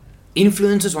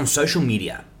Influencers on social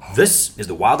media. This is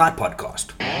the Wild Eye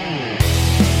Podcast.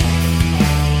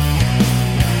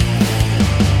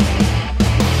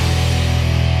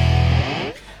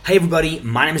 Hey everybody,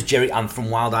 my name is Jerry, I'm from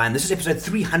Wild Eye, and this is episode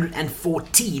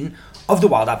 314 of the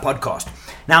Wild Eye Podcast.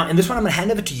 Now, in this one I'm going to hand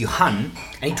over to Johan,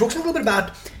 and he talks a little bit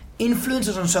about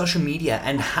influencers on social media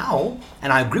and how,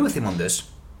 and I agree with him on this,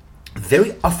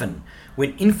 very often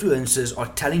when influencers are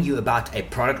telling you about a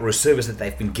product or a service that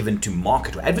they've been given to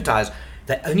market or advertise,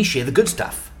 they only share the good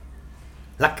stuff.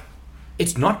 Like,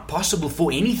 it's not possible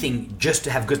for anything just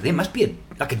to have good. There must be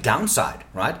a downside,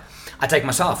 right? I take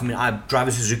myself, I drive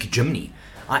a Suzuki Jimny.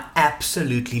 I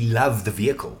absolutely love the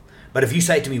vehicle. But if you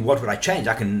say to me, what would I change?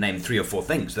 I can name 3 or 4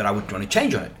 things that I would want to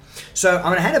change on it. So I'm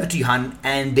going to hand over to Johan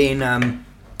and then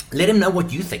let him know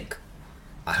what you think.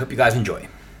 I hope you guys enjoy.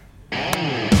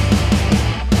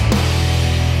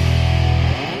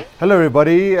 Hello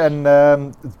everybody, and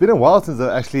it's been a while since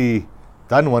I've actually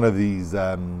done one of these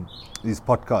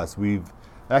podcasts. We've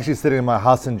actually sitting in my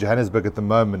house in Johannesburg at the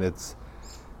moment. It's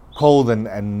cold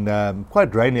and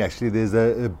quite rainy actually. There's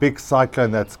a big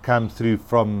cyclone that's come through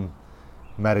from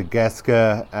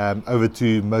Madagascar over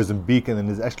to Mozambique, and then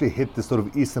it's actually hit the sort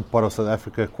of eastern part of South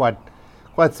Africa quite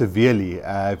severely.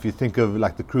 If you think of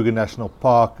like the Kruger National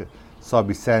Park,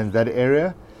 Sabi Sands, that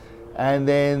area. And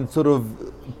then sort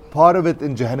of part of it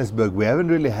in Johannesburg, we haven't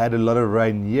really had a lot of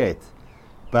rain yet,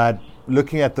 but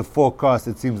looking at the forecast,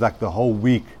 it seems like the whole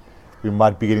week we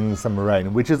might be getting some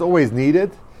rain, which is always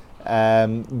needed.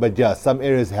 But yeah, some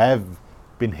areas have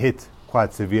been hit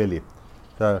quite severely.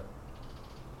 So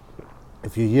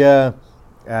if you hear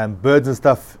birds and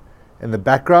stuff in the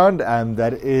background,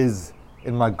 that is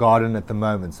in my garden at the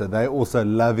moment. So they're also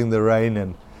loving the rain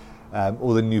and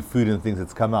all the new food and things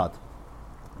that's come out.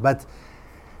 But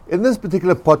in this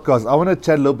particular podcast, I want to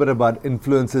chat a little bit about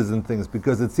influencers and things,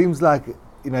 because it seems like,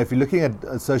 if you're looking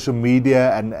at social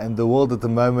media and the world at the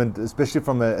moment, especially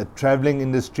from a traveling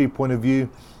industry point of view,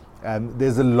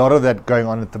 there's a lot of that going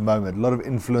on at the moment. A lot of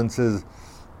influencers,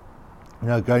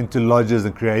 going to lodges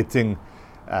and creating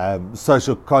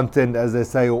social content, as they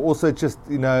say, or also just,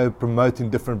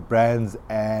 promoting different brands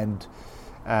and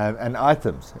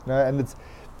items. And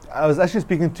I was actually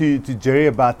speaking to Jerry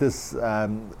about this a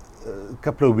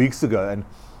couple of weeks ago, and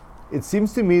it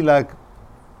seems to me like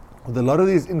with a lot of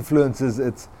these influencers,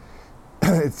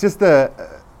 it's just a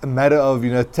matter of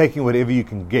taking whatever you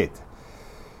can get.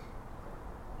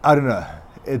 I don't know.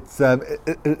 It's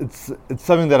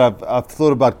something that I've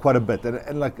thought about quite a bit,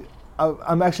 and like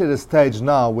I'm actually at a stage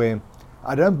now where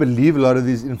I don't believe a lot of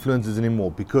these influencers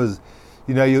anymore, because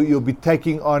you'll be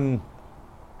taking on,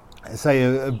 say,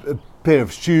 a pair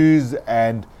of shoes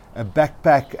and a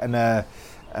backpack and a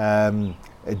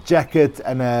jacket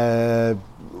and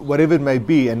whatever it may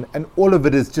be, and all of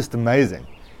it is just amazing,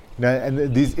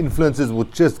 and these influencers will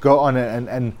just go on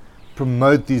and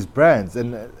promote these brands,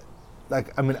 and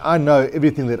I know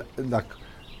everything that, like,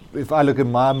 if I look at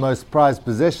my most prized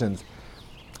possessions,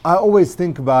 I always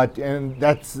think about, and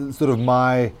that's sort of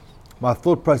my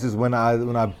thought process when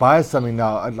I buy something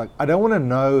now. I don't want to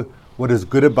know what is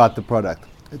good about the product.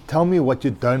 Tell me what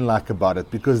you don't like about it,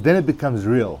 because then it becomes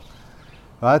real,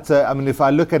 right? So, if I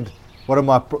look at one of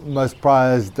my most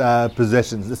prized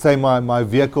possessions, let's say my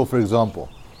vehicle, for example,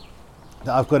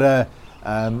 I've got a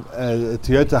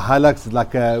Toyota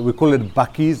Hilux, we call it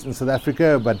Buckies in South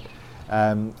Africa, but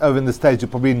over in the States you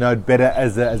probably know it better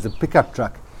as a pickup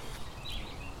truck.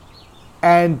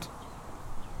 And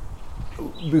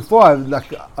before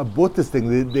I bought this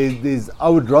thing, there's I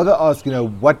would rather ask,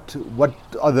 what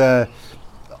are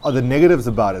the negatives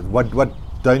about it? What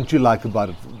don't you like about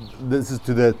it? This is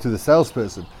to the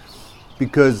salesperson,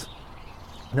 because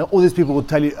all these people will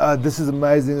tell you, this is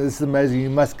amazing, you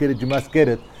must get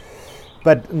it.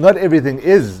 But not everything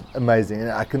is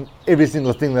amazing. Every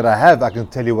single thing that I have, I can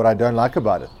tell you what I don't like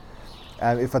about it.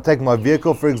 If I take my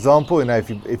vehicle, for example,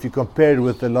 if you compare it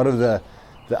with a lot of the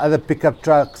other pickup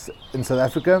trucks in South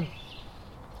Africa,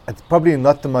 it's probably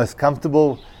not the most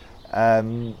comfortable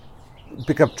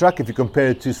pickup truck if you compare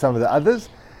it to some of the others.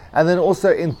 And then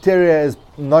also interior is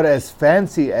not as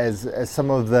fancy as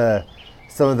some of the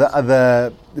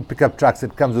other pickup trucks.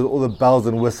 It comes with all the bells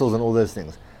and whistles and all those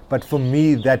things. But for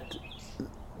me, that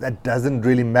doesn't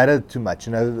really matter too much.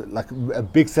 Like a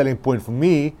big selling point for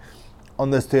me on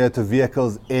those Toyota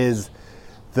vehicles is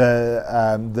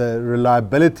the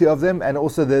reliability of them, and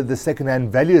also the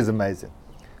second-hand value is amazing.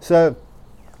 So,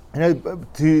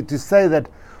 to say that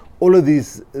all of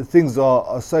these things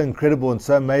are so incredible and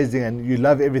so amazing, and you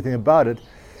love everything about it,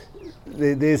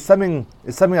 there's something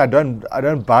I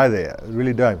don't buy there. I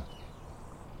really don't.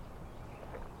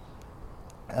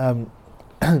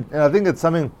 And I think it's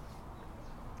something,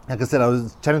 like I said, I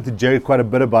was chatting to Jerry quite a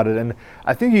bit about it, and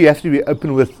I think you have to be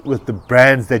open with the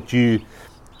brands that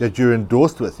you're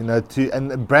endorsed with,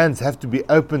 and the brands have to be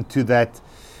open to that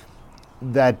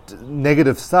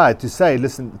negative side, to say,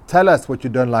 listen, tell us what you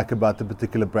don't like about the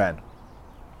particular brand.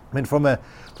 I mean, from a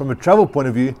travel point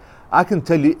of view, I can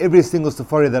tell you every single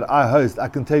safari that I host, I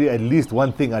can tell you at least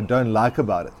one thing I don't like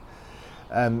about it.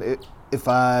 If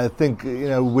I think,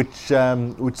 which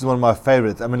is one of my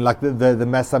favorites. I mean, like the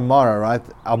Masai Mara, right?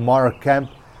 Our Mara camp,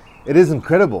 it is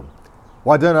incredible.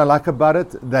 What don't I like about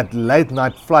it? That late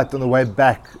night flight on the way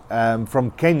back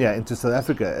from Kenya into South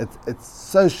Africa. It's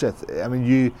so shit. I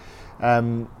mean,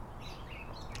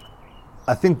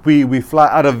 I think we fly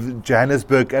out of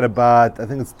Johannesburg at about, I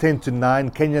think it's 10 to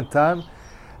 9 Kenyan time,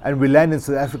 and we land in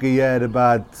South Africa here at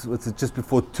about, just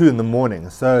before 2 in the morning.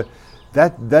 So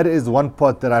that is one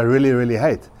part that I really, really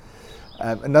hate.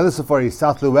 Another safari,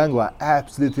 South Luangwa, I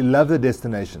absolutely love the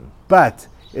destination, but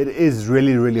it is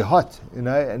really, really hot, and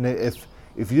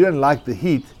if you don't like the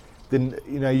heat, then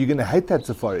you're going to hate that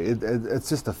safari. It's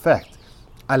just a fact.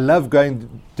 I love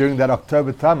going during that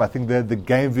October time. I think the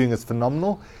game viewing is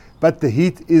phenomenal, but the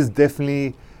heat is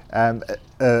definitely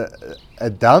a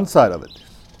downside of it.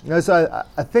 So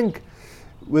I think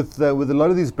with a lot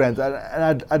of these brands,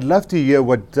 and I'd love to hear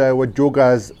what your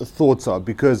guys' thoughts are,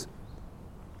 because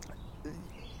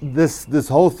this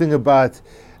whole thing about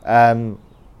everything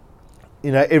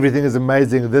is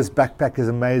amazing. This backpack is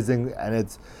amazing, and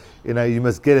it's you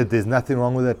must get it. There's nothing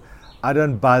wrong with it. I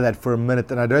don't buy that for a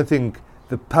minute, and I don't think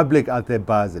the public out there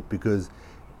buys it, because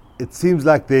it seems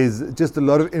like there's just a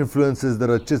lot of influencers that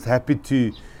are just happy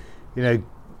to,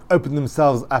 open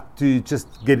themselves up to just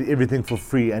get everything for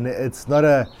free, and it's not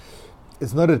a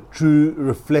true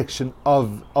reflection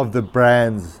of the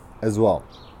brands as well.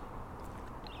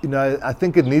 I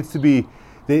think it needs to be,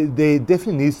 there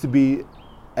definitely needs to be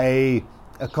a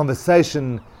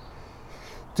conversation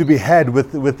to be had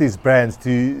with these brands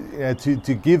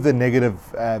to give the negative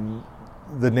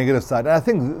side. And I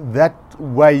think that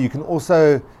way you can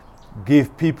also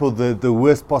give people the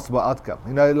worst possible outcome.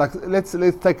 Like let's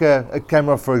take a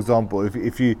camera, for example.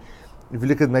 If you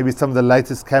look at maybe some of the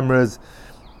latest cameras,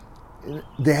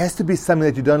 there has to be something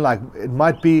that you don't like. It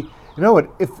might be,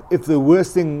 if the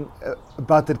worst thing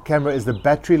about that camera is the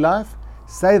battery life,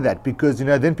 say that, because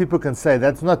then people can say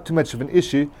that's not too much of an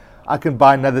issue. I can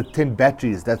buy another 10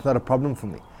 batteries. That's not a problem for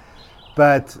me.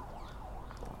 But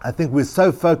I think we're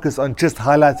so focused on just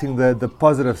highlighting the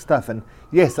positive stuff, and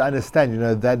yes, I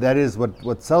understand, that is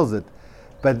what sells it,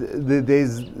 but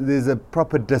there's a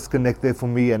proper disconnect there for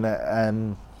me, and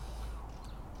I'm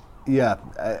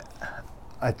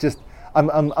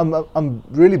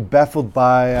really baffled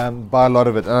by a lot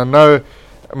of it, and I know,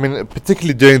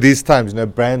 particularly during these times,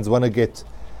 brands want to get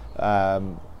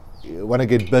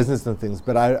business and things,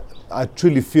 but I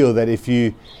truly feel that if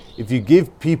you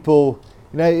give people,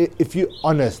 if you're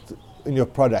honest in your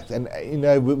product, and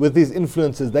with these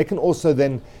influencers, they can also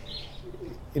then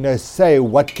say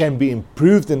what can be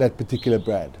improved in that particular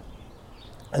brand,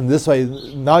 and this way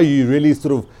now you really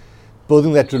sort of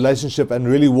building that relationship and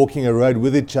really walking a road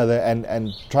with each other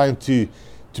and trying to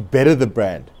better the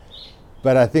brand.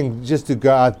 But I think just to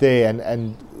go out there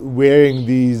and wearing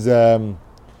these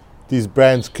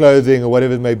brands' clothing or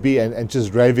whatever it may be, and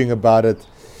just raving about it,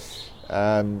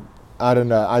 I don't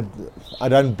know. I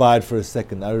don't buy it for a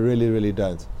second. I really, really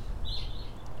don't.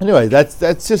 Anyway,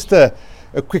 that's just a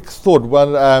quick thought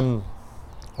while I'm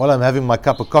having my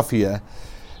cup of coffee here.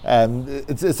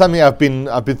 It's something I've been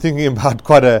thinking about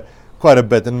quite a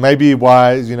bit, and maybe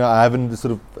why I haven't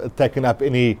sort of taken up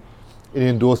any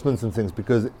endorsements and things,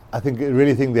 because I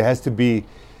really think there has to be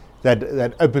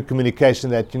that open communication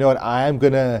that I am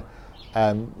gonna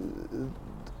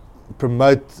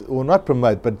promote, or not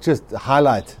promote, but just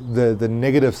highlight the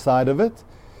negative side of it,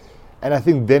 and I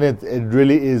think then it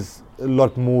really is a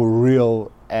lot more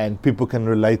real, and people can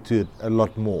relate to it a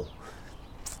lot more.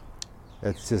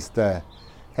 That's just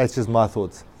my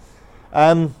thoughts.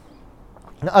 In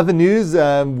other news,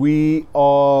 we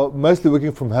are mostly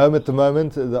working from home at the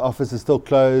moment. The office is still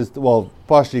closed, well,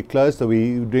 partially closed, so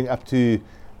we're doing up to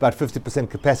about 50%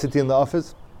 capacity in the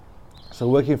office. So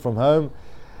working from home,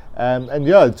 and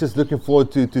just looking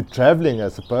forward to traveling, I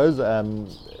suppose.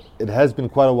 It has been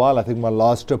quite a while. I think my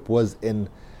last trip was in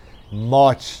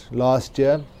March last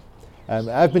year.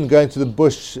 I've been going to the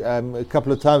bush a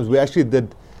couple of times. We actually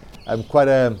did quite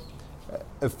a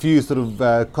few sort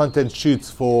of content shoots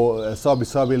for Sabi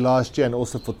Sabi last year, and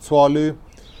also for Tswalu,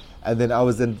 and then I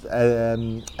was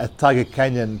at Tiger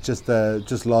Canyon just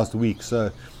last week.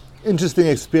 So interesting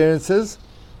experiences.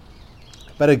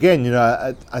 But again,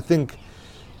 I think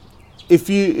if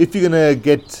you're gonna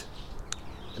get,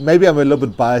 maybe I'm a little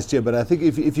bit biased here, but I think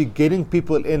if you're getting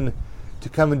people in to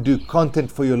come and do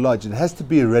content for your lodge, it has to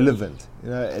be relevant.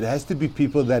 It has to be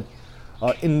people that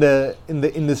are in the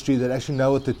industry that actually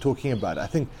know what they're talking about. I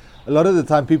think a lot of the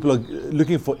time people are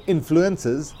looking for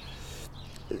influencers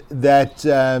that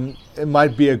it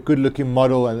might be a good-looking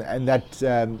model and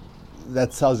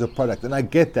that sells your product. And I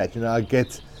get that. I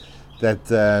get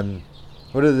that.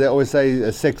 What do they always say?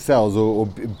 Sex sells or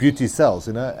beauty sells.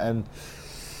 And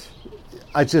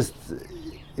I just,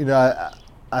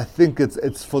 I think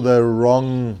it's for the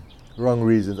wrong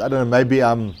reasons. I don't know. Maybe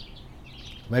I'm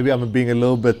being a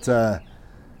little bit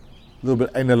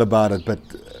anal about it, but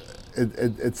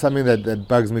it's something that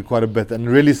bugs me quite a bit, and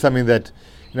really something that,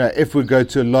 if we go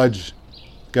to a lodge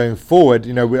going forward,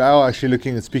 we are actually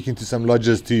looking and speaking to some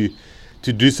lodges to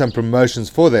do some promotions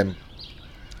for them,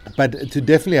 but to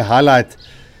definitely highlight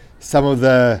some of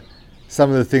the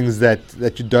things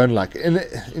that you don't like. And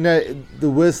the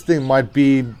worst thing might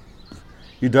be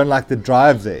you don't like the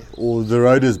drive there, or the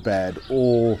road is bad,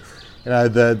 or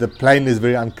the plane is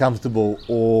very uncomfortable,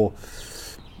 or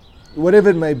whatever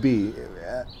it may be.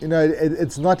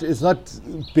 It's not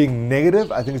being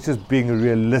negative. I think it's just being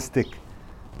realistic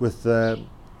with the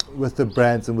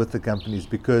brands and with the companies,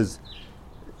 because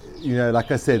like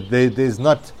I said, there's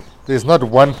not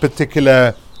one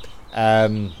particular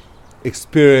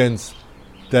experience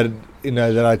that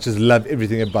that I just love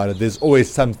everything about it. There's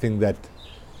always something that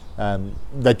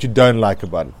you don't like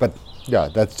about it. But yeah,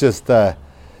 that's just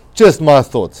my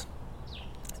thoughts.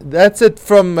 That's it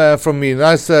from me.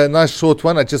 Nice short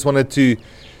one. I just wanted to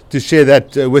share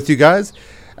that with you guys.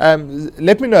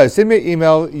 Let me know. Send me an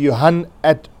email,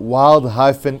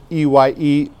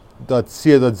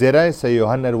 johan@wild-eye.co.za. So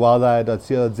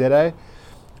johan@wild-eye.co.za,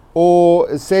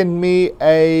 or send me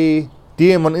a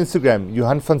DM on Instagram,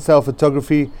 Johan van Zyl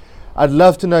Photography. I'd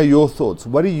love to know your thoughts.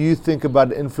 What do you think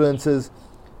about influencers?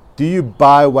 Do you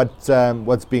buy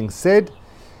what's being said?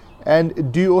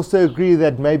 And do you also agree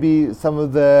that maybe some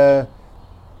of the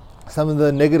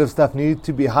negative stuff needs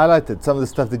to be highlighted, some of the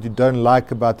stuff that you don't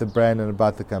like about the brand and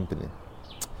about the company?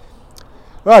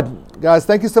 Right, guys,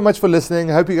 thank you so much for listening.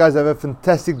 I hope you guys have a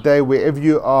fantastic day wherever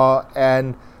you are,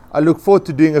 and I look forward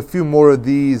to doing a few more of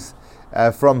these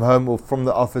from home or from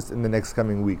the office in the next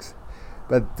coming weeks.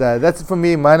 But that's it from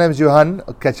me. My name is Johan.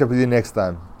 I'll catch up with you next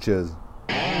time. Cheers.